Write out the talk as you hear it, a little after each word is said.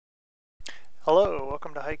Hello,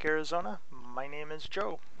 welcome to Hike Arizona. My name is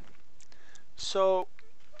Joe. So,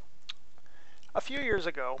 a few years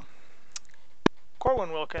ago,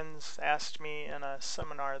 Corwin Wilkins asked me in a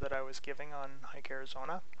seminar that I was giving on Hike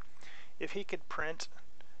Arizona if he could print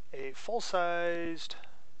a full-sized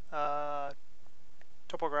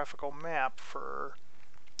topographical map for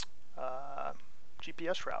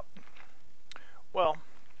GPS route. Well,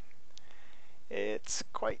 it's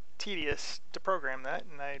quite tedious to program that,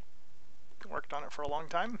 and I worked on it for a long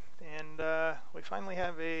time, and we finally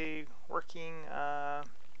have a working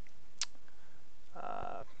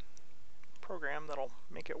program that'll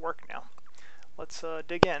make it work now. Let's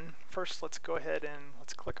dig in. First, let's go ahead and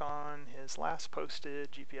let's click on his last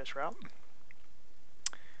posted GPS route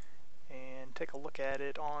and take a look at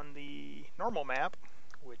it on the normal map,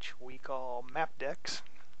 which we call Mapdex.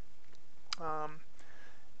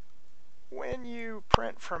 When you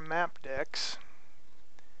print from Mapdex,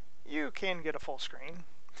 you can get a full screen,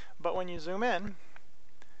 but when you zoom in,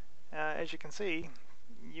 as you can see,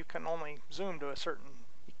 you can only zoom to a certain,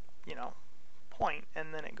 point,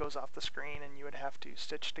 and then it goes off the screen, and you would have to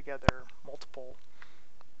stitch together multiple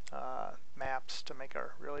maps to make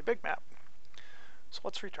a really big map. So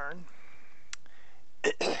let's return,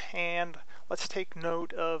 and let's take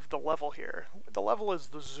note of the level here. The level is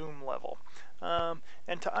the zoom level,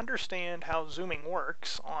 and to understand how zooming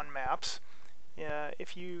works on maps,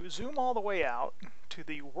 if you zoom all the way out to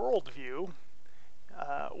the world view,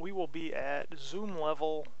 we will be at zoom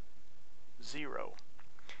level 0.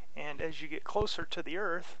 And as you get closer to the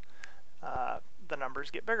Earth, the numbers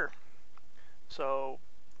get bigger. So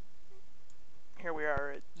here we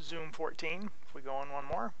are at zoom 14. If we go in one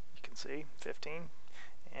more, you can see 15.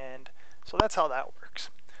 And so that's how that works.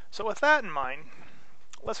 So with that in mind,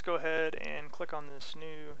 let's go ahead and click on this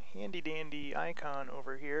new handy dandy icon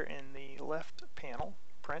over here in the left panel,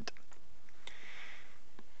 print.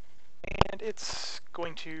 And it's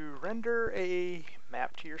going to render a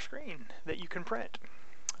map to your screen that you can print.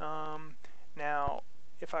 Now,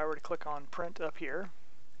 if I were to click on print up here,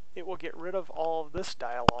 it will get rid of all of this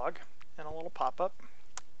dialog and a little pop-up,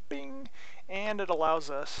 bing, and it allows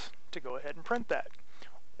us to go ahead and print that.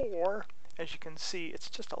 Or, as you can see, it's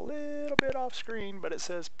just a little bit off screen, but it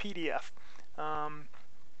says PDF.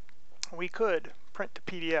 We could print to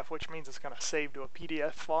PDF, which means it's going to save to a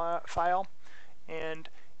PDF file, and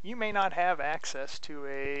you may not have access to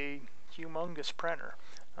a humongous printer.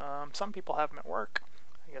 Some people have them at work.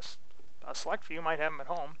 I guess a select few might have them at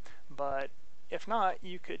home, but if not,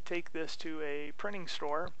 you could take this to a printing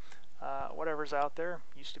store, whatever's out there.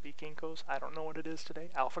 Used to be Kinko's, I don't know what it is today,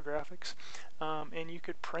 Alpha Graphics, and you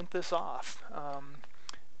could print this off,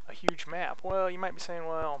 a huge map. Well, you might be saying,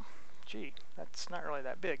 well, gee, that's not really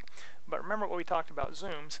that big, but remember what we talked about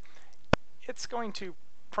zooms. It's going to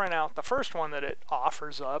print out the first one that it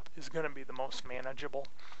offers up is going to be the most manageable,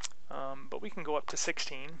 but we can go up to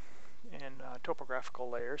 16 in topographical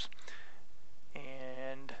layers.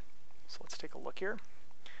 And so let's take a look here.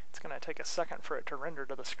 It's going to take a second for it to render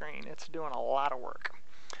to the screen. It's doing a lot of work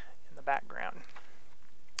in the background.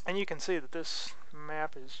 And you can see that this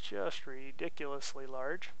map is just ridiculously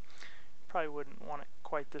large. Probably wouldn't want it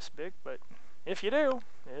quite this big, but if you do,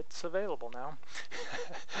 it's available now.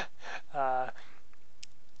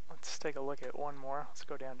 Let's take a look at one more. Let's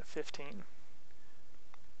go down to 15.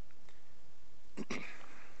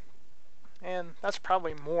 And that's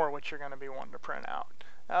probably more what you're going to be wanting to print out.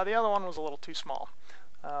 The other one was a little too small.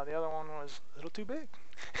 The other one was a little too big.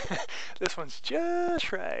 This one's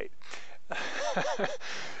just right.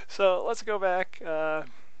 So let's go back,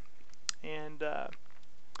 and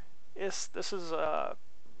this is a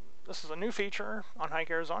new feature on Hike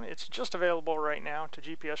Arizona. It's just available right now to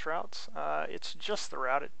GPS routes. It's just the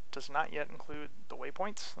route. It does not yet include the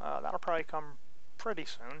waypoints. That'll probably come pretty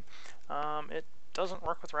soon. It doesn't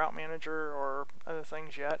work with Route Manager or other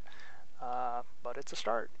things yet, but it's a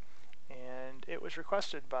start. And it was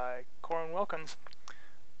requested by Corwin Wilkins.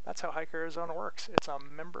 That's how Hike Arizona works. It's a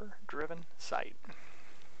member-driven site.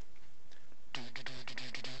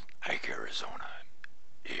 Hike Arizona.